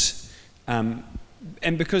few things.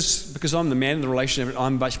 And because I'm the man in the relationship,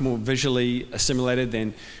 I'm much more visually assimilated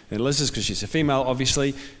than Liz is, because she's a female,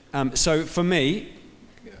 obviously. So for me,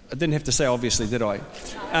 I didn't have to say obviously, did I?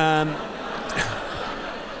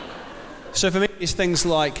 So for me, it's things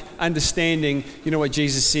like understanding, what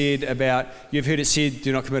Jesus said about, you've heard it said,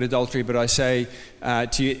 do not commit adultery, but I say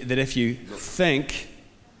to you that if you think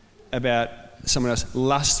about someone else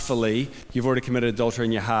lustfully, you've already committed adultery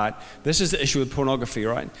in your heart. This is the issue with pornography,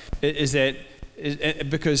 right?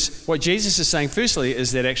 Because what Jesus is saying, firstly,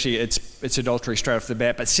 is that actually it's adultery straight off the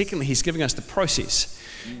bat, but secondly, he's giving us the process.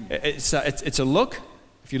 It's a look.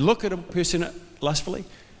 If you look at a person lustfully,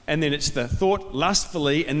 and then it's the thought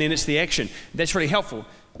lustfully, and then it's the action. That's really helpful.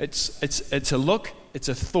 It's a look, it's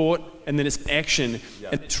a thought, and then it's action.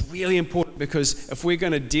 Yep. And it's really important, because if we're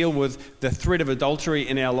going to deal with the threat of adultery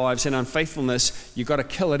in our lives and unfaithfulness, you've got to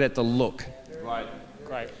kill it at the look. Right.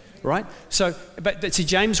 Great. Right? So, but see,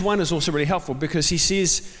 James 1 is also really helpful, because he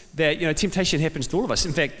says that, temptation happens to all of us.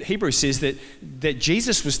 In fact, Hebrews says that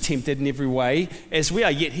Jesus was tempted in every way as we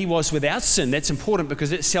are, yet he was without sin. That's important,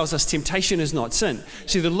 because it tells us temptation is not sin.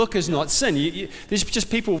 See, the look is not sin. There's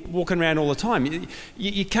just people walking around all the time.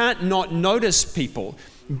 You can't not notice people,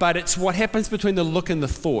 but it's what happens between the look and the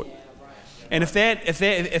thought. And if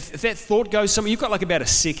that thought goes somewhere, you've got like about a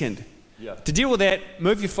second. Yeah. To deal with that,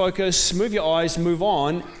 move your focus, move your eyes, move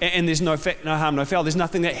on, and there's no harm, no foul. There's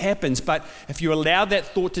nothing that happens. But if you allow that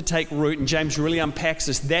thought to take root, and James really unpacks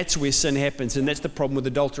this, that's where sin happens, and that's the problem with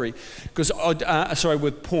adultery.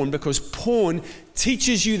 With porn, because porn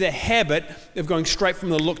teaches you the habit of going straight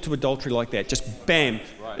from the look to adultery like that. Just bam.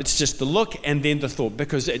 Right. It's just the look and then the thought,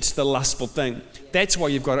 because it's the lustful thing. That's why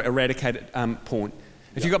you've got to eradicate porn.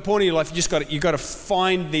 If you've got porn in your life, you've got to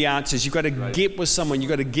find the answers. You've got to get with someone. You've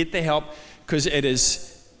got to get the help, because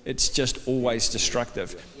it's just always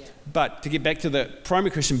destructive. But to get back to the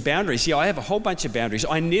primary Christian boundaries, I have a whole bunch of boundaries.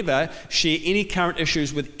 I never share any current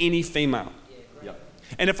issues with any female.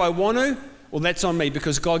 And if I want to, well, that's on me,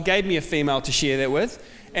 because God gave me a female to share that with.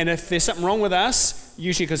 And if there's something wrong with us,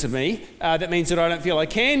 usually because of me, that means that I don't feel I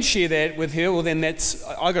can share that with her. Well, then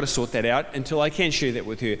I got to sort that out until I can share that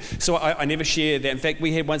with her. So I never share that. In fact,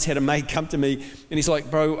 we once had a mate come to me, and he's like,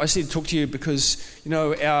 "Bro, I just need to talk to you because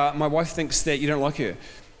my wife thinks that you don't like her."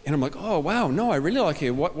 And I'm like, "Oh wow, no, I really like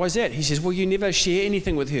her. Why's that?" He says, "Well, you never share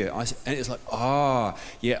anything with her." And it's like,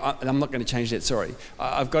 I'm not going to change that. Sorry,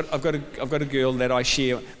 I've got a girl that I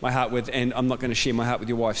share my heart with, and I'm not going to share my heart with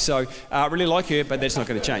your wife. So I really like her, but that's not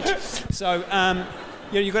going to change. So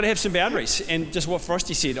you've got to have some boundaries. And just what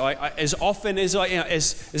Frosty said, I as often as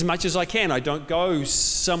as much as I can, I don't go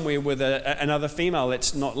somewhere with another female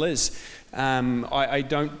that's not Liz. I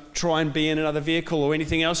don't try and be in another vehicle or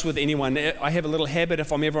anything else with anyone. I have a little habit,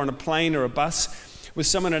 if I'm ever on a plane or a bus with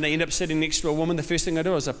someone and I end up sitting next to a woman, the first thing I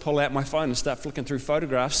do is I pull out my phone and start flicking through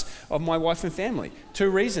photographs of my wife and family. 2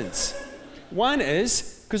 reasons. One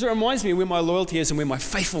is because it reminds me where my loyalty is and where my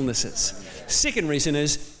faithfulness is. Second reason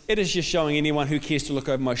is it is just showing anyone who cares to look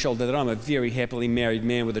over my shoulder that I'm a very happily married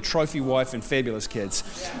man with a trophy wife and fabulous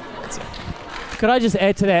kids. That's it. Could I just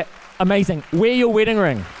add to that? Amazing. Wear your wedding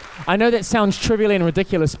ring. I know that sounds trivial and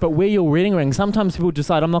ridiculous, but wear your wedding ring. Sometimes people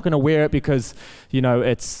decide, I'm not going to wear it because,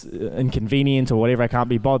 it's inconvenient or whatever, I can't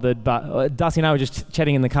be bothered. But Darcy and I were just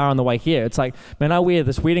chatting in the car on the way here. It's like, man, I wear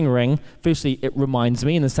this wedding ring. Firstly, it reminds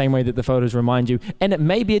me in the same way that the photos remind you. And it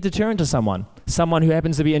may be a deterrent to someone. Someone who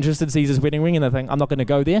happens to be interested sees his wedding ring and they think, I'm not going to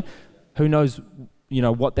go there. Who knows,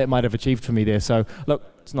 what that might have achieved for me there. So, look,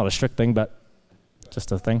 it's not a strict thing, but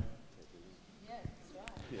just a thing.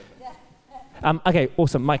 Okay,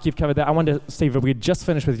 awesome. Mike, you've covered that. I wonder, Steve, if we could just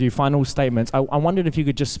finish with you, final statements. I wondered if you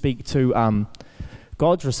could just speak to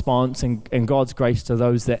God's response and God's grace to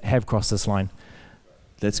those that have crossed this line.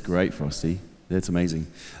 That's great, Frosty. That's amazing.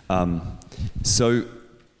 So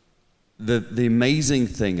the amazing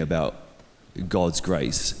thing about God's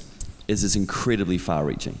grace is it's incredibly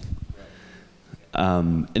far-reaching.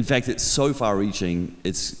 In fact, it's so far-reaching,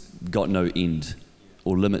 it's got no end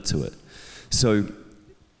or limit to it. So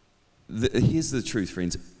here's the truth,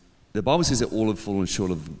 friends. The Bible says that all have fallen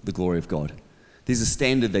short of the glory of God. There's a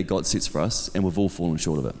standard that God sets for us, and we've all fallen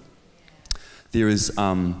short of it. There is,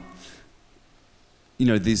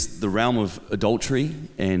 there's the realm of adultery,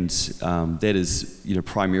 and that is,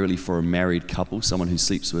 primarily for a married couple, someone who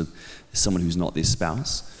sleeps with someone who's not their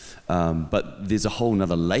spouse. But there's a whole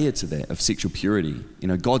nother layer to that of sexual purity.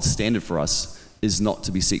 God's standard for us is not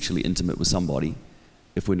to be sexually intimate with somebody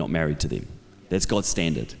if we're not married to them. That's God's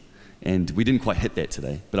standard. And we didn't quite hit that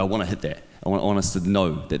today, but I want to hit that. I want us to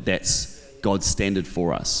know that that's God's standard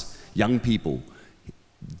for us. Young people,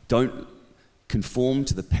 don't conform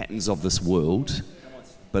to the patterns of this world,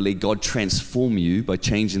 but let God transform you by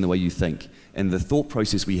changing the way you think. And the thought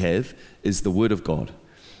process we have is the Word of God.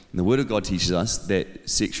 And the Word of God teaches us that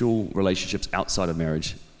sexual relationships outside of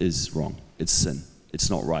marriage is wrong. It's sin. It's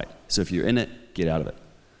not right. So if you're in it, get out of it.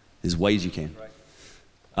 There's ways you can.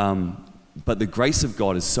 But the grace of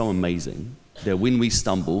God is so amazing that when we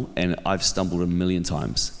stumble, and I've stumbled a million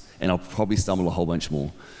times, and I'll probably stumble a whole bunch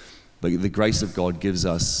more, but the grace of God gives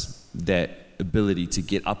us that ability to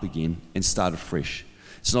get up again and start afresh.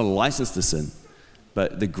 It's not a license to sin,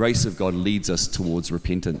 but the grace of God leads us towards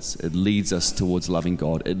repentance. It leads us towards loving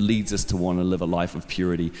God. It leads us to want to live a life of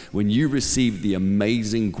purity. When you receive the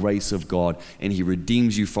amazing grace of God and He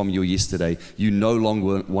redeems you from your yesterday, you no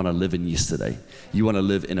longer want to live in yesterday. You want to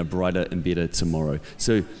live in a brighter and better tomorrow.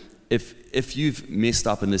 So if you've messed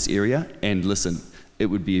up in this area, and listen, it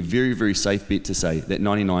would be a very, very safe bet to say that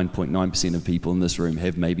 99.9% of people in this room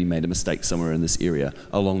have maybe made a mistake somewhere in this area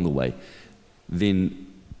along the way, then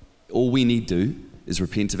all we need to do is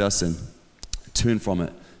repent of our sin, turn from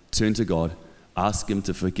it, turn to God, ask Him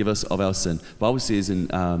to forgive us of our sin. The Bible says in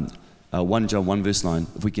 1 John 1 verse 9,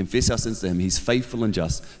 if we confess our sins to Him, He's faithful and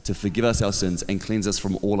just to forgive us our sins and cleanse us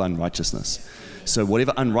from all unrighteousness. So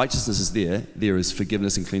whatever unrighteousness is there is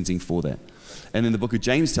forgiveness and cleansing for that. And then the book of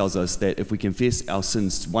James tells us that if we confess our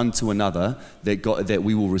sins one to another, that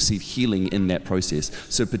we will receive healing in that process.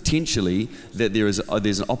 So potentially that there's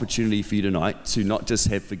an opportunity for you tonight to not just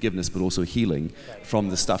have forgiveness, but also healing from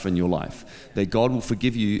the stuff in your life. That God will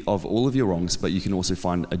forgive you of all of your wrongs, but you can also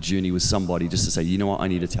find a journey with somebody just to say, you know what, I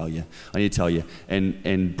need to tell you.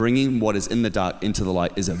 And bringing what is in the dark into the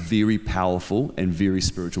light is a very powerful and very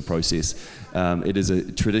spiritual process. It is a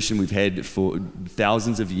tradition we've had for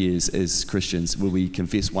thousands of years as Christians, where we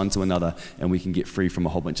confess one to another and we can get free from a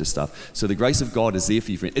whole bunch of stuff. So the grace of God is there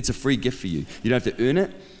for you, friend. It's a free gift for you. You don't have to earn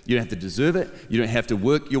it. You don't have to deserve it. You don't have to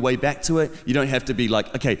work your way back to it. You don't have to be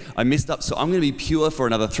like, okay, I messed up, so I'm going to be pure for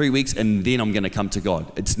another 3 weeks and then I'm going to come to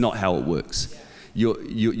God. It's not how it works.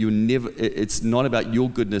 You're never. It's not about your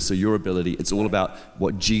goodness or your ability. It's all about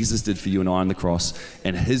what Jesus did for you and I on the cross,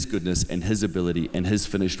 and His goodness and His ability and His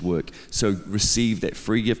finished work. So receive that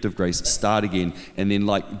free gift of grace. Start again, and then,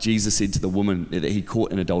 like Jesus said to the woman that He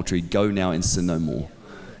caught in adultery, go now and sin no more.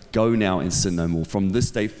 Go now and sin no more. From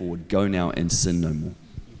this day forward, go now and sin no more.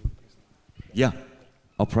 Yeah,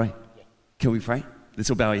 I'll pray. Can we pray? Let's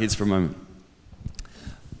all bow our heads for a moment.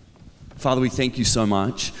 Father, we thank You so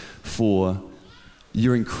much for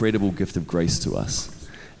Your incredible gift of grace to us.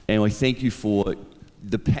 And we thank You for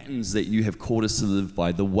the patterns that You have called us to live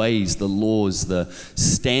by, the ways, the laws, the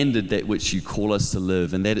standard that which You call us to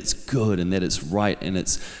live, and that it's good and that it's right, and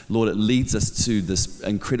it's, Lord, it leads us to this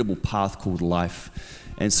incredible path called life.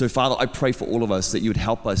 And so, Father, I pray for all of us that You would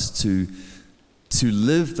help us to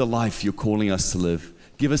live the life You're calling us to live.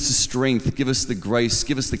 Give us the strength, give us the grace,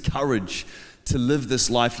 give us the courage to live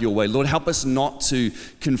this life Your way. Lord, help us not to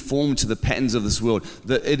conform to the patterns of this world.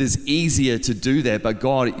 That it is easier to do that, but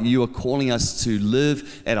God, You are calling us to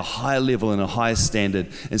live at a higher level and a higher standard.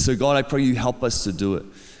 And so, God, I pray You help us to do it.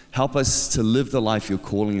 Help us to live the life You're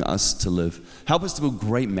calling us to live. Help us to build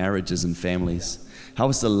great marriages and families.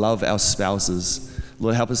 Help us to love our spouses.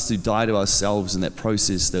 Lord, help us to die to ourselves in that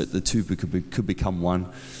process that the two could become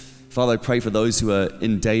one. Father, I pray for those who are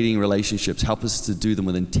in dating relationships. Help us to do them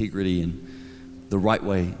with integrity and the right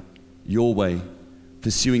way, Your way,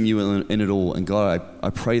 pursuing You in it all. And God, I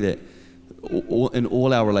pray that in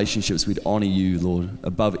all our relationships we'd honor You, Lord,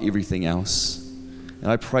 above everything else. And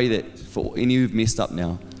I pray that for any who've messed up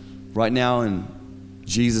now, right now in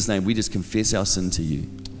Jesus' name, we just confess our sin to You,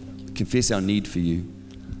 confess our need for You.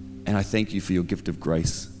 And I thank You for Your gift of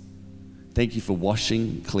grace. Thank You for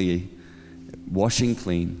washing clean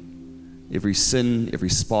every sin, every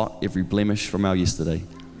spot, every blemish from our yesterday.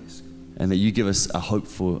 And that You give us a hope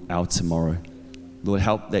for our tomorrow. Lord,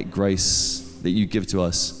 help that grace that You give to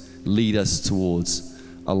us lead us towards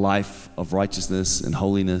a life of righteousness and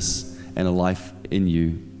holiness and a life in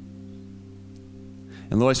You.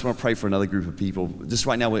 And Lord, I just want to pray for another group of people. Just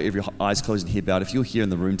right now, with every eyes closed and head bowed, if you're here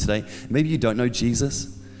in the room today, maybe you don't know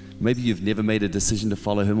Jesus. Maybe you've never made a decision to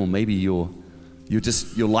follow Him, or maybe your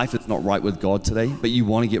life is not right with God today, but you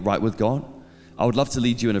want to get right with God. I would love to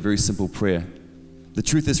lead you in a very simple prayer. The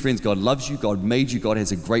truth is, friends, God loves you, God made you, God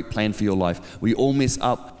has a great plan for your life. We all mess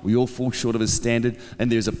up, we all fall short of His standard,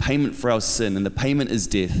 and there's a payment for our sin, and the payment is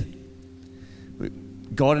death.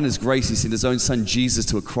 God in His grace, He sent His own Son Jesus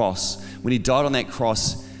to a cross. When He died on that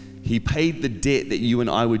cross, He paid the debt that you and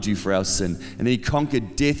I were due for our sin. And then He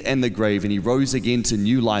conquered death and the grave, and He rose again to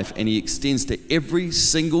new life, and He extends to every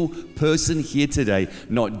single person here today,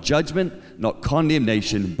 not judgment, not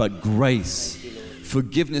condemnation, but grace.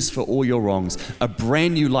 forgiveness for all your wrongs, a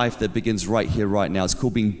brand new life that begins right here, right now. It's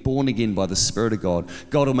called being born again by the Spirit of God.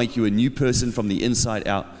 God will make you a new person from the inside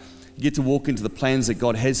out. You get to walk into the plans that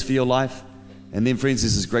God has for your life. And then, friends,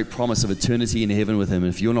 there's this great promise of eternity in heaven with Him.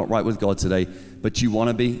 And if you're not right with God today, but you want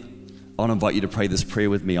to be, I want to invite you to pray this prayer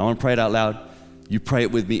with me. I want to pray it out loud. You pray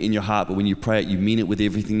it with me in your heart, but when you pray it, you mean it with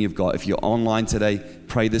everything you've got. If you're online today,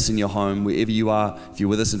 pray this in your home, wherever you are. If you're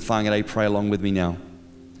with us in Whangarei, pray along with me now.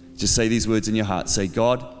 Just say these words in your heart. Say,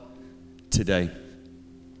 God, today,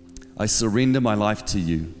 I surrender my life to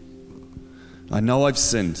you. I know I've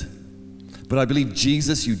sinned, but I believe,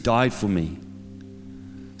 Jesus, you died for me.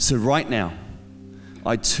 So right now,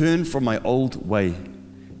 I turn from my old way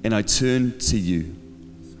and I turn to you.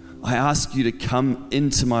 I ask you to come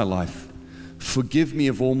into my life. Forgive me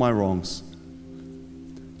of all my wrongs.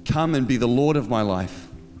 Come and be the Lord of my life.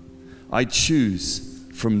 I choose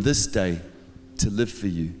from this day to live for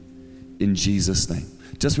you in Jesus' name.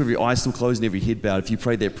 Just with your eyes still closed and every head bowed, if you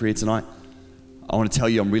prayed that prayer tonight, I want to tell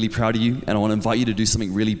you I'm really proud of you, and I want to invite you to do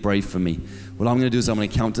something really brave for me. What I'm going to do is I'm going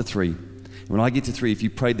to count to 3. When I get to 3, if you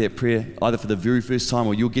prayed that prayer either for the very first time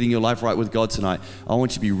or you're getting your life right with God tonight, I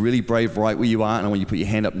want you to be really brave right where you are, and I want you to put your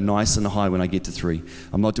hand up nice and high when I get to 3.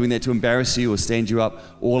 I'm not doing that to embarrass you or stand you up.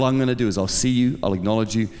 All I'm going to do is I'll see you, I'll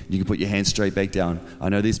acknowledge you, and you can put your hand straight back down. I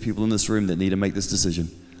know there's people in this room that need to make this decision.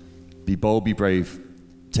 Be bold, be brave.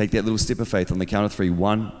 Take that little step of faith on the count of 3.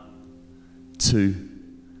 1, 2,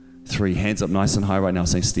 3. Hands up nice and high right now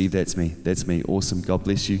saying, Steve, that's me. That's me. Awesome. God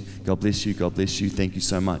bless you. God bless you. God bless you. Thank you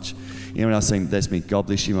so much. Anyone else saying, that's me. God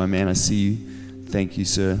bless you, my man. I see you. Thank you,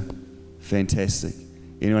 sir. Fantastic.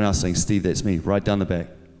 Anyone else saying, Steve, that's me. Right down the back.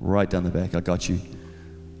 Right down the back. I got you.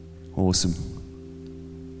 Awesome.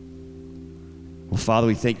 Well, Father,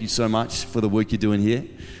 we thank you so much for the work you're doing here.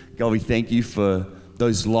 God, we thank you for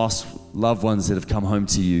those lost loved ones that have come home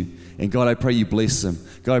to you. And God, I pray you bless them.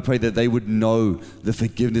 God, I pray that they would know the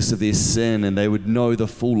forgiveness of their sin and they would know the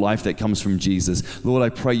full life that comes from Jesus. Lord, I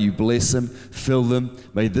pray you bless them, fill them.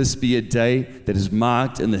 May this be a day that is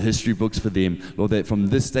marked in the history books for them. Lord, that from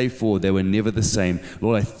this day forward, they were never the same.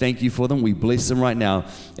 Lord, I thank you for them. We bless them right now.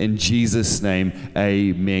 In Jesus' name,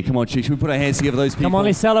 amen. Come on, church. Should we put our hands together for those people? Come on,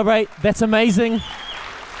 let's celebrate. That's amazing.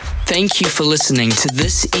 Thank you for listening to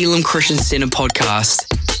this Elim Christian Center podcast.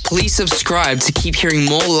 Please subscribe to keep hearing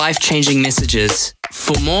more life-changing messages.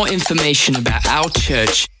 For more information about our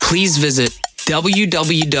church, please visit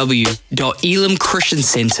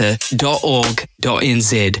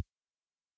www.elimchristiancenter.org.nz.